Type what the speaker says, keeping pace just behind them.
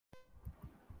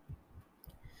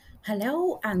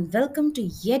Hello, and welcome to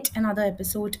yet another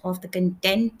episode of the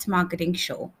Content Marketing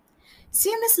Show.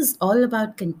 CMS is all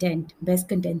about content, best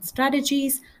content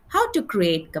strategies, how to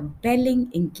create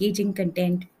compelling, engaging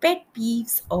content, pet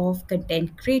peeves of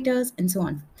content creators, and so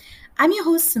on. I'm your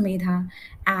host, Sumedha,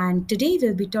 and today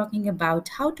we'll be talking about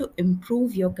how to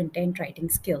improve your content writing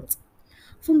skills.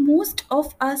 For most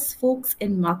of us folks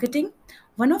in marketing,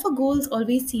 one of our goals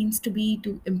always seems to be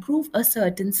to improve a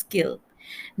certain skill.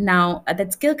 Now,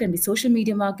 that skill can be social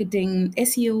media marketing,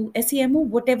 SEO, SEMO,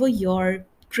 whatever your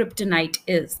kryptonite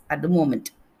is at the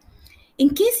moment. In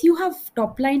case you have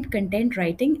top line content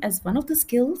writing as one of the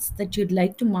skills that you'd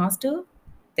like to master,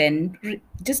 then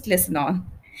just listen on.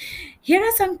 Here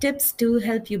are some tips to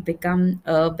help you become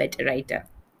a better writer.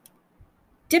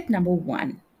 Tip number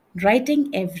one, writing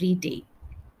every day.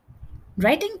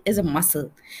 Writing is a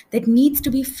muscle that needs to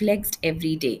be flexed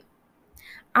every day.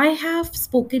 I have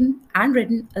spoken and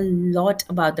written a lot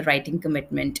about the writing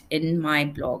commitment in my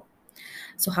blog.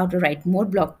 So, how to write more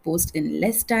blog posts in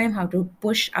less time, how to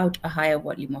push out a higher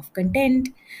volume of content.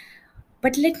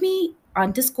 But let me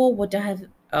underscore what I have,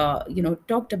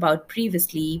 talked about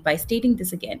previously by stating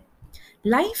this again.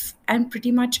 Life and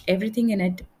pretty much everything in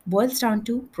it boils down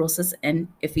to process and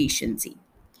efficiency.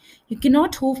 You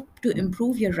cannot hope to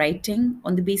improve your writing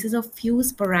on the basis of few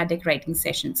sporadic writing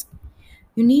sessions.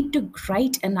 You need to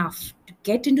write enough to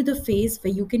get into the phase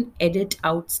where you can edit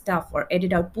out stuff or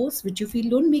edit out posts which you feel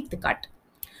don't make the cut.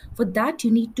 For that,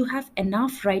 you need to have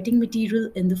enough writing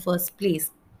material in the first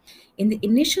place. In the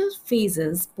initial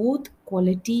phases, both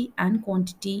quality and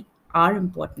quantity are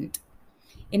important.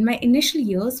 In my initial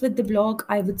years with the blog,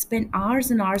 I would spend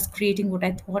hours and hours creating what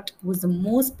I thought was the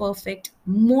most perfect,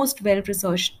 most well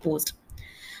researched post.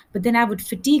 But then I would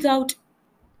fatigue out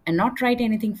and not write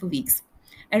anything for weeks.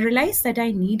 I realized that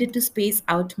I needed to space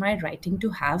out my writing to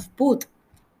have both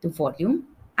the volume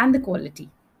and the quality.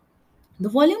 The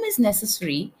volume is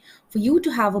necessary for you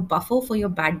to have a buffer for your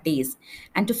bad days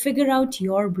and to figure out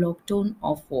your blog tone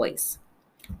of voice.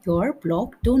 Your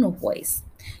blog tone of voice.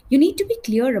 You need to be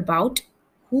clear about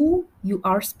who you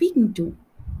are speaking to.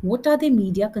 What are their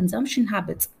media consumption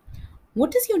habits?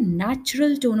 What is your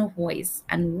natural tone of voice?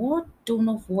 And what tone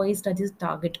of voice does your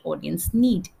target audience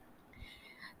need?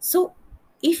 So,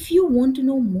 if you want to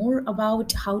know more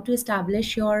about how to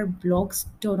establish your blog's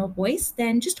tone of voice,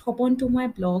 then just hop on to my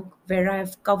blog where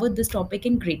I've covered this topic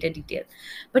in greater detail.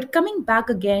 But coming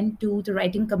back again to the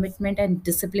writing commitment and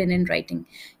discipline in writing,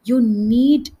 you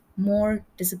need more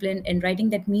discipline in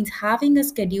writing. That means having a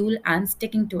schedule and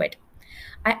sticking to it.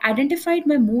 I identified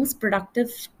my most productive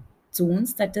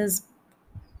zones, that is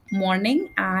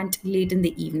morning and late in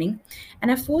the evening,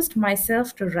 and I forced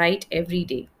myself to write every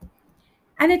day.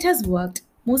 And it has worked.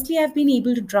 Mostly, I've been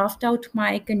able to draft out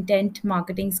my content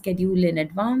marketing schedule in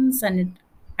advance, and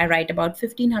I write about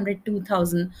 1,500,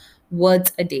 2,000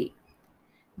 words a day.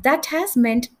 That has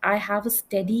meant I have a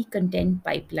steady content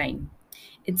pipeline.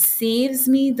 It saves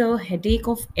me the headache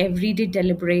of everyday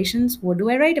deliberations. What do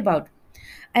I write about?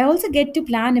 I also get to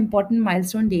plan important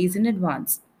milestone days in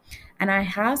advance. And I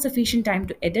have sufficient time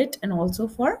to edit and also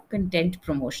for content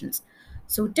promotions.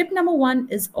 So, tip number one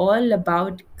is all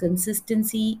about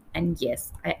consistency. And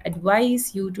yes, I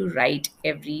advise you to write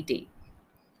every day.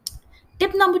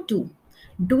 Tip number two,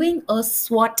 doing a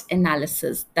SWOT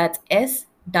analysis. That's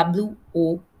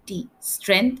SWOT,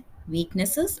 strength,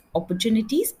 weaknesses,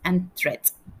 opportunities, and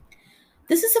threats.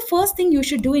 This is the first thing you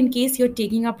should do in case you're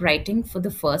taking up writing for the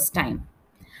first time.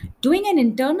 Doing an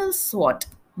internal SWOT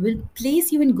will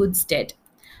place you in good stead.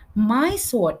 My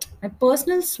SWOT, my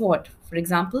personal SWOT, for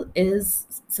example,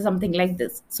 is something like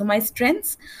this. So, my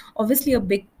strengths, obviously, a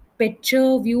big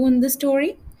picture view on the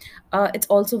story. It's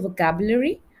also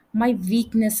vocabulary. My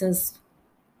weaknesses,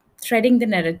 threading the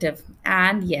narrative,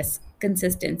 and yes,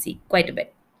 consistency, quite a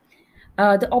bit.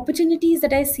 The opportunities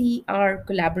that I see are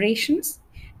collaborations,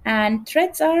 and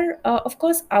threats are, of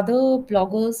course, other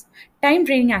bloggers, time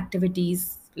draining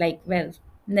activities like, well,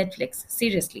 Netflix,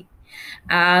 seriously.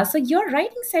 So, your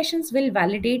writing sessions will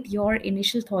validate your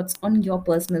initial thoughts on your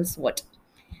personal SWOT.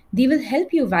 They will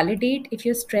help you validate if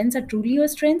your strengths are truly your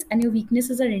strengths and your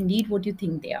weaknesses are indeed what you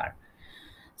think they are.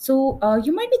 So,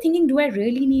 you might be thinking, do I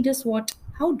really need a SWOT?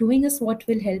 How doing a SWOT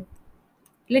will help?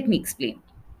 Let me explain.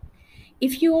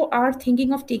 If you are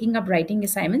thinking of taking up writing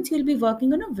assignments, you'll be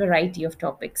working on a variety of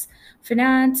topics: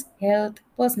 finance, health,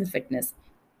 personal fitness.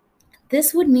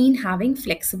 This would mean having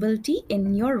flexibility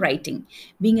in your writing,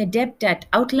 being adept at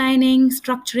outlining,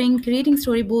 structuring, creating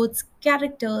storyboards,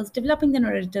 characters, developing the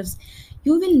narratives.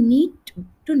 You will need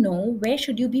to know where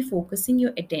should you be focusing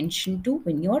your attention to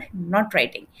when you're not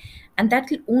writing. And that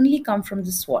will only come from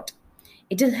the SWOT.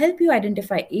 It'll help you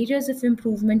identify areas of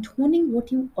improvement, honing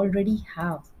what you already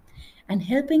have, and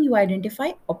helping you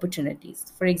identify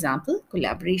opportunities. For example,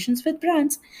 collaborations with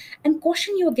brands, and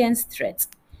caution you against threats.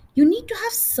 You need to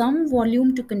have some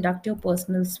volume to conduct your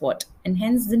personal SWOT, and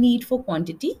hence the need for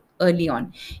quantity early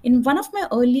on. In one of my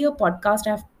earlier podcasts,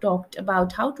 I've talked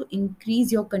about how to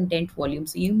increase your content volume.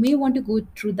 So you may want to go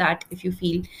through that if you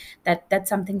feel that that's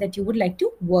something that you would like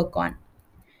to work on.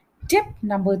 Tip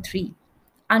number three,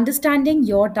 understanding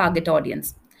your target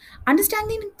audience.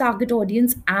 Understanding the target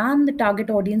audience and the target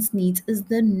audience needs is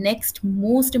the next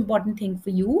most important thing for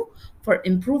you for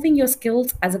improving your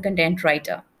skills as a content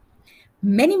writer.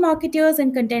 Many marketers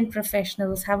and content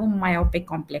professionals have a myopic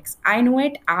complex. I know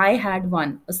it, I had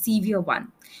one, a severe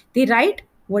one. They write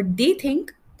what they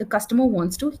think the customer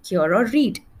wants to hear or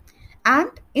read,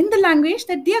 and in the language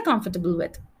that they are comfortable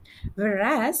with.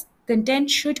 Whereas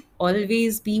content should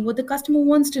always be what the customer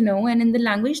wants to know and in the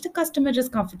language the customer is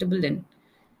comfortable in.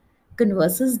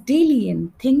 Converses daily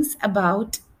and thinks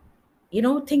about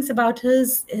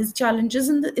his challenges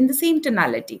in the same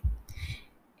tonality.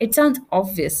 It sounds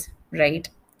obvious, right?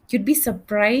 You'd be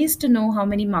surprised to know how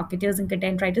many marketers and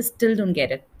content writers still don't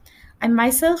get it. I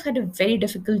myself had a very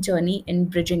difficult journey in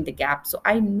bridging the gap. So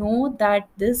I know that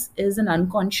this is an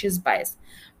unconscious bias,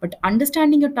 but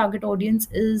understanding your target audience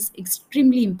is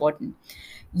extremely important.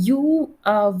 You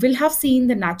will have seen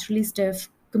the naturally stiff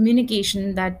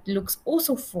communication that looks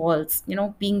also false,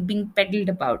 being peddled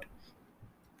about,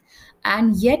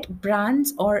 and yet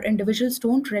brands or individuals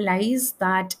don't realize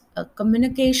that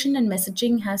communication and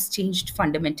messaging has changed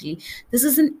fundamentally. This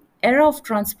is an era of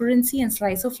transparency and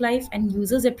slice of life, and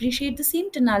users appreciate the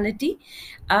same tonality,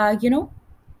 uh, you know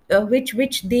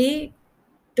which they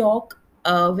talk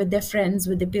with their friends,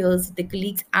 with their peers, their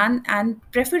colleagues, and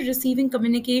prefer receiving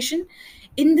communication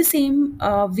in the same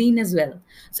vein as well.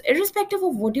 So, irrespective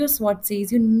of what your SWOT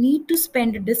says, you need to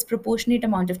spend a disproportionate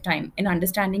amount of time in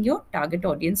understanding your target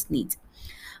audience needs.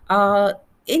 Uh,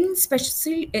 in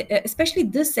especially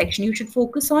this section, you should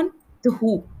focus on the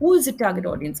who. Who is the target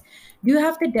audience? Do you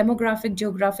have the demographic,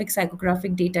 geographic,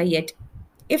 psychographic data yet?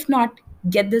 If not,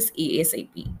 get this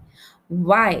ASAP.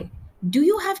 Why? Do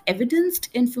you have evidenced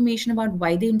information about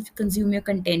why they consume your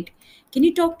content? Can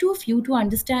you talk to a few to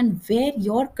understand where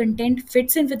your content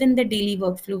fits in within their daily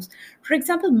workflows? For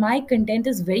example, my content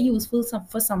is very useful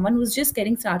for someone who's just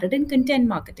getting started in content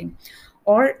marketing,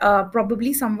 or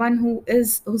probably someone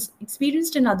who's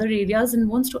experienced in other areas and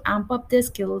wants to amp up their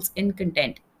skills in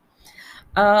content.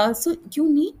 So you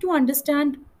need to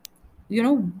understand,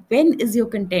 when is your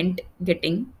content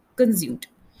getting consumed.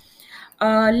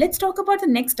 Let's talk about the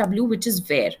next W, which is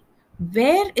where.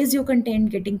 Where is your content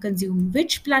getting consumed?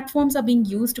 Which platforms are being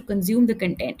used to consume the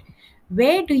content?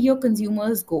 Where do your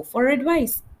consumers go for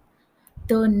advice?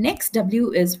 The next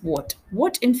W is what.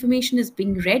 What information is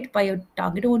being read by your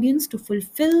target audience to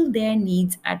fulfill their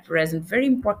needs at present? Very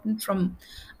important from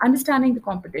understanding the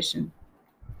competition.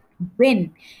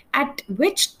 When, at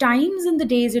which times in the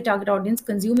day is your target audience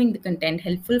consuming the content,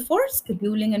 helpful for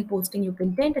scheduling and posting your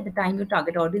content at the time your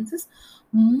target audience is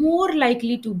more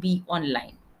likely to be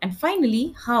online. And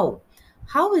finally, how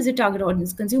is your target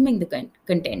audience consuming the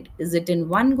content? Is it in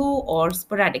one go or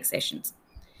sporadic sessions?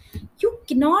 You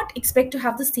cannot expect to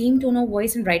have the same tone of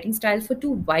voice and writing style for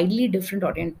two widely different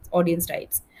audience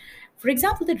types. For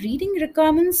example, the reading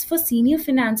requirements for senior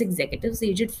finance executives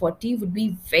aged 40 would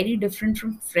be very different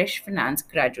from fresh finance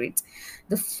graduates.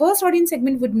 The first audience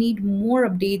segment would need more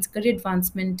updates, career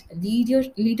advancement,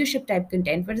 leadership type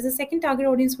content, whereas the second target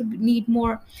audience would need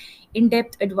more in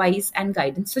depth advice and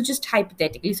guidance. So, just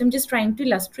hypothetically, so I'm just trying to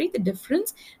illustrate the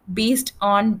difference based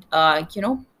on,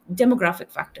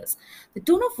 demographic factors. The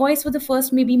tone of voice for the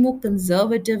first may be more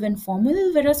conservative and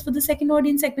formal, whereas for the second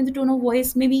audience segment, the tone of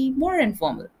voice may be more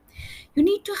informal. You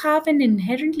need to have an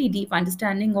inherently deep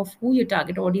understanding of who your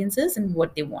target audience is and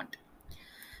what they want.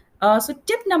 So,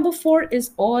 tip number four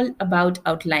is all about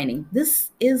outlining. This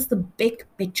is the big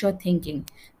picture thinking.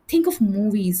 Think of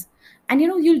movies, and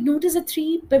you'll notice that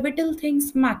three pivotal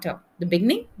things matter: the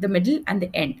beginning, the middle, and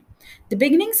the end. The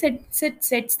beginning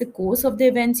sets the course of the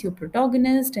events. Your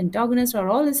protagonist, antagonist are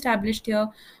all established here,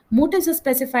 motives are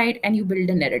specified, and you build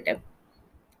a narrative.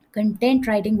 Content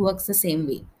writing works the same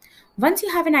way. Once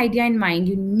you have an idea in mind,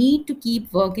 you need to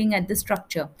keep working at the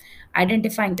structure,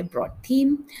 identifying the broad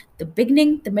theme, the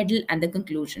beginning, the middle, and the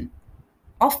conclusion.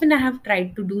 Often I have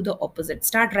tried to do the opposite,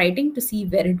 start writing to see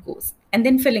where it goes, and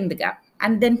then filling the gap,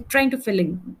 and then trying to fill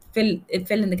in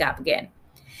the gap again.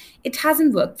 It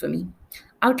hasn't worked for me.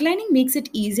 Outlining makes it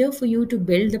easier for you to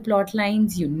build the plot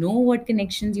lines. You know what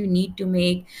connections you need to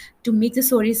make the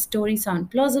story sound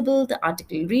plausible, the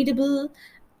article readable,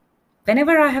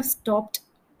 whenever I have stopped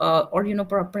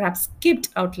or perhaps skipped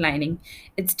outlining,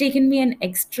 it's taken me an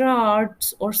extra hour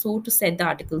or so to set the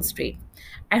article straight.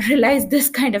 I realized this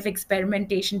kind of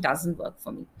experimentation doesn't work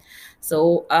for me.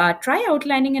 So try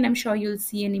outlining, and I'm sure you'll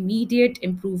see an immediate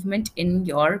improvement in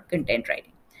your content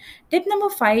writing. Tip number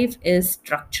 5 is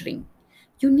structuring.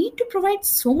 You need to provide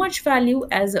so much value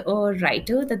as a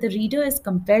writer that the reader is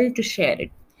compelled to share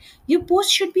it. Your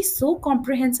post should be so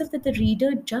comprehensive that the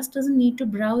reader just doesn't need to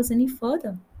browse any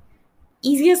further.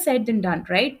 Easier said than done,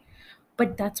 right?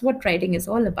 But that's what writing is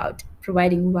all about,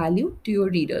 providing value to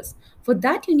your readers. For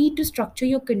that, you need to structure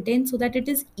your content so that it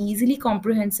is easily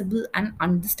comprehensible and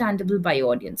understandable by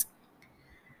your audience.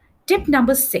 Tip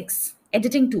number 6,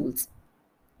 editing tools.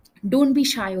 Don't be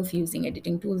shy of using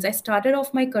editing tools. I started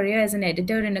off my career as an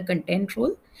editor in a content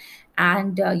role,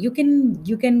 and you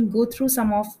can go through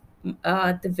some of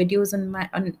the videos on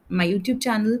my YouTube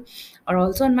channel or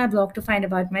also on my blog to find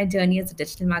about my journey as a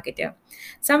digital marketer.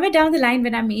 Somewhere down the line,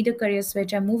 when I made a career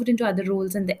switch, I moved into other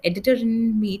roles, and the editor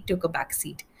in me took a back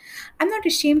seat. I'm not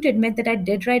ashamed to admit that I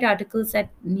did write articles that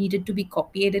needed to be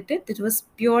copy edited. It was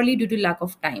purely due to lack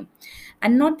of time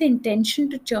and not the intention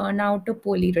to churn out a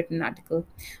poorly written article.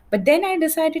 But then I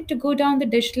decided to go down the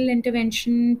digital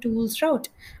intervention tools route.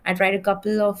 I tried a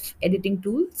couple of editing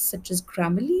tools such as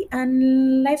Grammarly,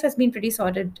 and life has been pretty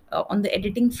sorted on the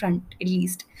editing front, at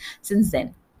least since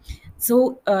then.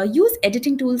 So use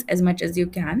editing tools as much as you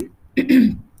can,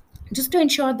 just to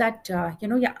ensure that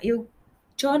yeah, you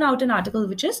churn out an article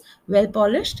which is well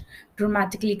polished,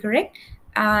 grammatically correct,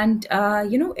 and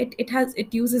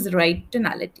it uses right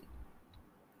tonality.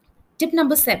 Tip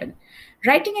number 7,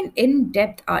 writing an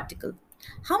in-depth article.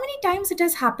 How many times it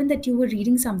has happened that you were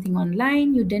reading something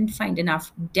online, you didn't find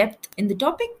enough depth in the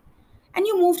topic, and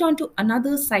you moved on to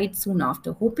another site soon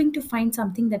after, hoping to find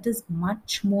something that is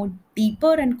much more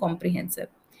deeper and comprehensive.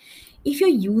 If your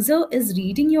user is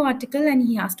reading your article and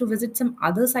he has to visit some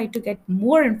other site to get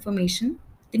more information,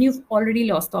 then you've already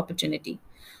lost the opportunity.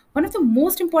 One of the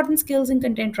most important skills in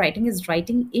content writing is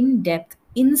writing in depth,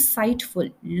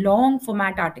 insightful, long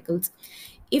format articles.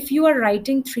 If you are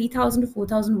writing 3,000 to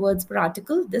 4,000 words per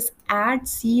article, this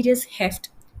adds serious heft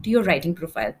to your writing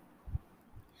profile.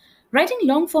 Writing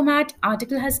long format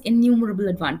article has innumerable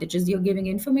advantages. You're giving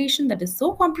information that is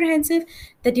so comprehensive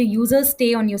that your users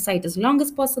stay on your site as long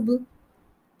as possible.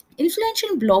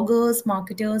 Influential bloggers,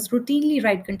 marketers routinely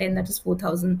write content that is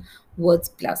 4,000 words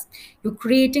plus. You're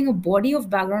creating a body of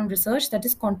background research that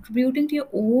is contributing to your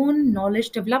own knowledge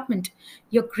development.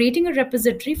 You're creating a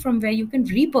repository from where you can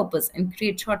repurpose and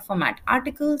create short format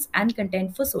articles and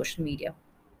content for social media.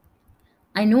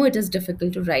 I know it is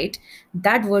difficult to write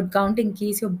that word count in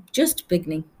case you're just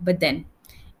beginning, but then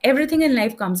everything in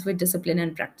life comes with discipline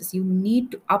and practice. You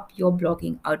need to up your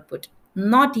blogging output.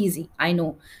 Not easy, I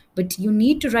know, but you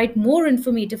need to write more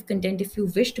informative content if you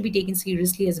wish to be taken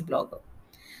seriously as a blogger.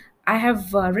 I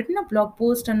have written a blog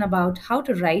post on about how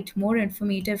to write more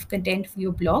informative content for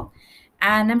your blog,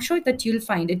 and I'm sure that you'll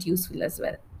find it useful as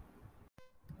well.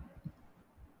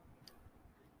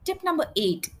 Tip number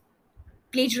 8,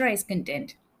 plagiarize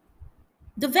content.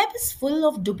 The web is full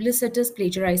of duplicitous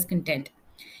plagiarized content.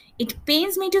 It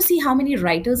pains me to see how many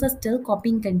writers are still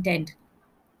copying content,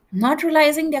 not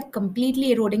realizing they're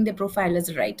completely eroding their profile as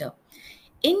a writer.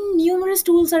 Numerous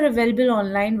tools are available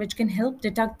online which can help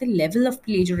detect the level of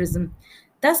plagiarism,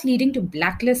 thus leading to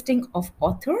blacklisting of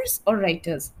authors or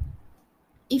writers.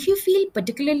 If you feel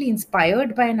particularly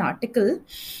inspired by an article,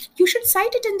 you should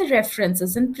cite it in the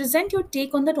references and present your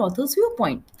take on that author's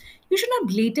viewpoint. You should not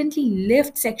blatantly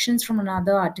lift sections from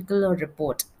another article or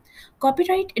report.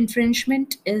 Copyright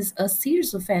infringement is a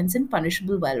serious offense and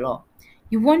punishable by law.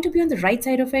 You want to be on the right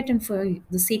side of it and for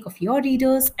the sake of your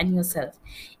readers and yourself.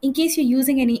 In case you're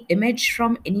using any image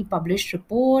from any published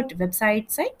report,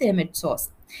 website, cite the image source.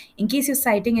 In case you're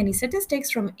citing any statistics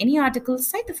from any article,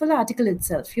 cite the full article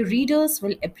itself. Your readers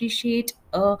will appreciate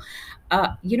a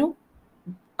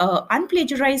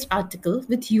unplagiarized article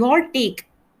with your take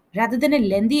rather than a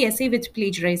lengthy essay with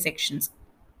plagiarized sections.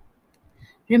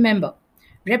 Remember,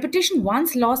 reputation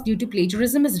once lost due to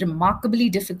plagiarism is remarkably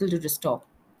difficult to restore.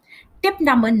 Tip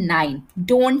number 9,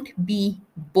 don't be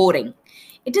boring.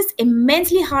 It is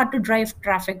immensely hard to drive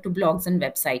traffic to blogs and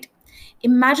website.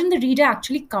 Imagine the reader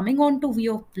actually coming on to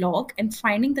your blog and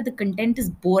finding that the content is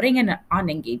boring and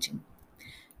unengaging.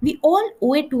 We all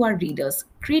owe it to our readers.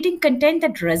 Creating content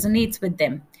that resonates with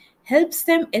them, helps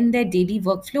them in their daily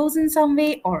workflows in some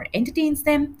way, or entertains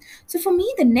them. So for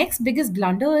me, the next biggest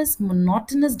blunder is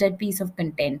monotonous dead piece of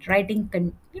content. Write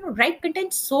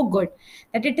content so good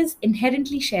that it is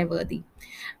inherently share worthy.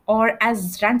 Or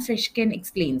as Rand Fishkin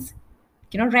explains,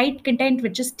 write content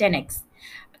which is 10x,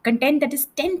 content that is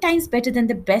 10 times better than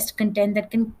the best content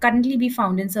that can currently be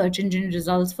found in search engine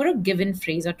results for a given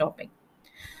phrase or topic.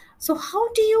 So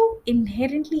how do you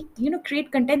inherently,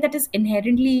 create content that is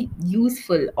inherently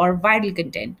useful or viral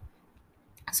content?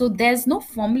 So there's no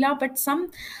formula, but some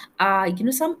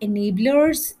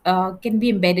enablers can be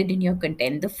embedded in your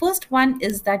content. The first one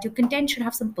is that your content should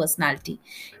have some personality.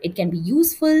 It can be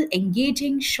useful,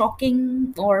 engaging,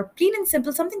 shocking, or plain and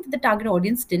simple, something that the target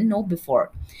audience didn't know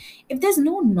before. If there's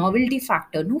no novelty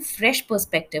factor, no fresh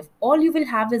perspective, all you will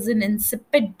have is an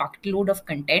insipid bucket load of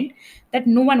content that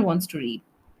no one wants to read.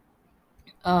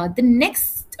 The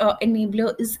next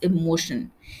enabler is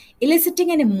emotion.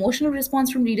 Eliciting an emotional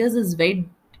response from readers is very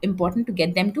important to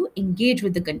get them to engage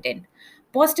with the content.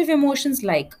 Positive emotions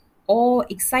like awe,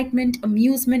 excitement,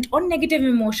 amusement, or negative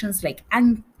emotions like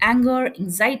anger,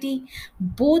 anxiety,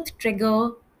 both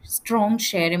trigger strong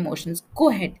share emotions. Go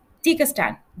ahead, take a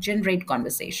stand, generate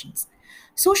conversations.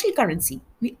 Social currency.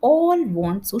 We all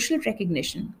want social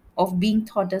recognition of being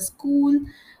thought as cool,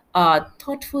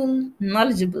 thoughtful,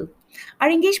 knowledgeable. Our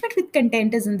engagement with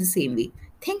content is in the same way.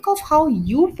 Think of how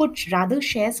you would rather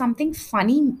share something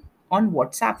funny on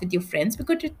WhatsApp with your friends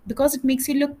because it makes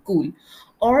you look cool.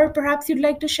 Or perhaps you'd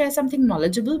like to share something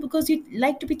knowledgeable because you'd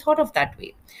like to be thought of that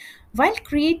way. While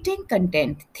creating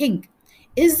content, think,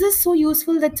 is this so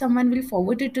useful that someone will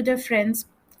forward it to their friends?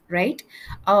 Right?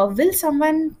 Will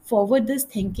someone forward this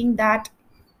thinking that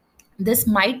this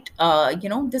might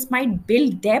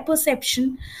build their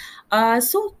perception?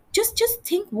 So just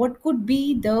think what could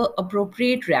be the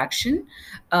appropriate reaction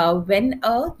when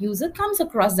a user comes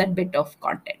across that bit of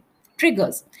content.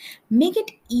 Triggers. Make it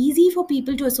easy for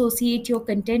people to associate your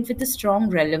content with a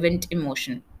strong relevant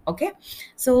emotion. Okay,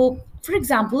 so for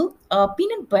example,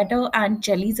 peanut butter and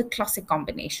jelly is a classic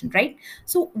combination, right?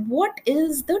 So what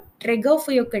is the trigger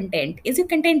for your content? Is your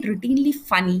content routinely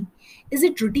funny? Is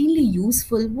it routinely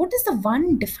useful? What is the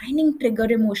one defining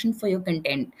trigger emotion for your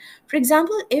content? For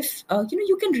example, if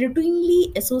you can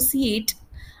routinely associate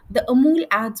the Amul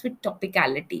ads with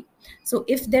topicality. So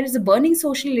if there is a burning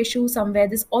social issue somewhere,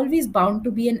 there's always bound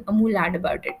to be an Amul ad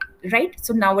about it, right?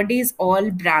 So nowadays all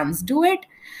brands do it.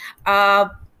 uh,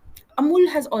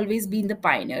 Amul has always been the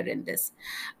pioneer in this.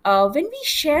 When we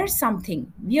share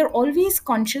something, we are always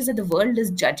conscious that the world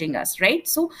is judging us, right?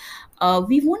 So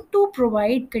we want to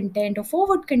provide content or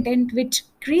forward content which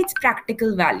creates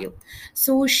practical value.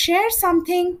 So share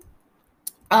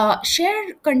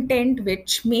content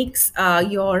which makes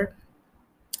your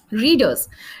readers,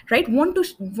 right, want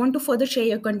to further share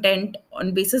your content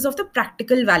on basis of the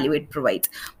practical value it provides.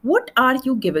 What are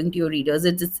you giving to your readers?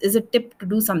 Is a tip to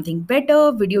do something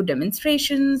better, video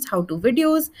demonstrations, how to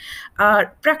videos?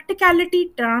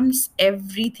 Practicality trumps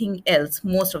everything else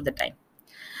most of the time.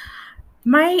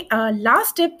 My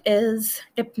last tip is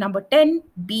tip number 10: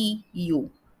 be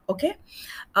you. Okay.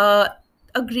 uh,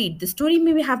 Agreed, the story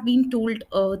may have been told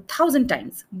 1,000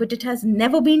 times, but it has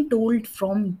never been told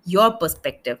from your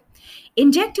perspective.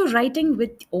 Inject your writing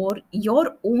with or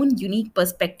your own unique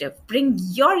perspective. Bring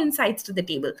your insights to the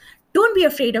table. Don't be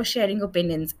afraid of sharing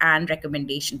opinions and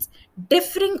recommendations.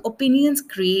 Differing opinions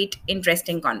create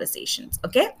interesting conversations.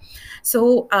 Okay,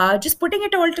 so just putting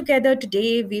it all together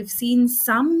today, we've seen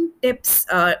some tips,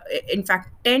 in fact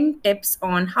 10 tips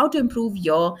on how to improve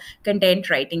your content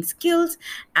writing skills.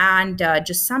 And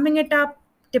just summing it up: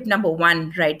 tip number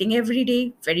one, writing every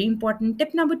day, very important.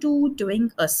 Tip number two,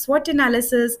 doing a SWOT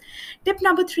analysis. Tip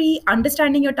number three,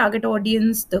 understanding your target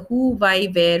audience, the who, why,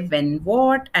 where, when,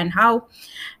 what, and how.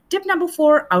 Tip number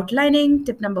four, outlining.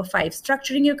 Tip number five,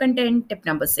 structuring your content. Tip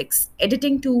number six,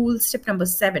 editing tools. Tip number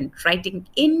seven, writing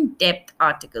in depth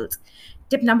articles.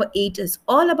 Tip number eight is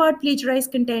all about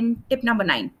plagiarized content. Tip number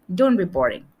nine, don't be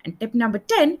boring. And tip number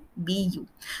 10, be you.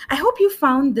 I hope you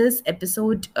found this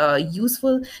episode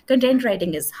useful. Content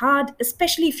writing is hard,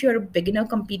 especially if you're a beginner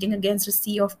competing against a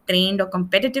sea of trained or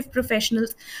competitive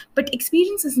professionals. But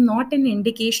experience is not an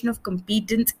indication of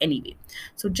competence anyway.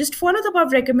 So just follow the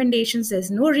above recommendations.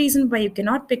 There's no reason why you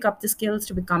cannot pick up the skills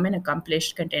to become an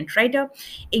accomplished content writer.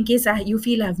 In case you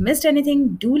feel I've missed anything,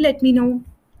 do let me know.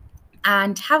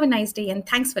 And have a nice day, and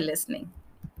thanks for listening.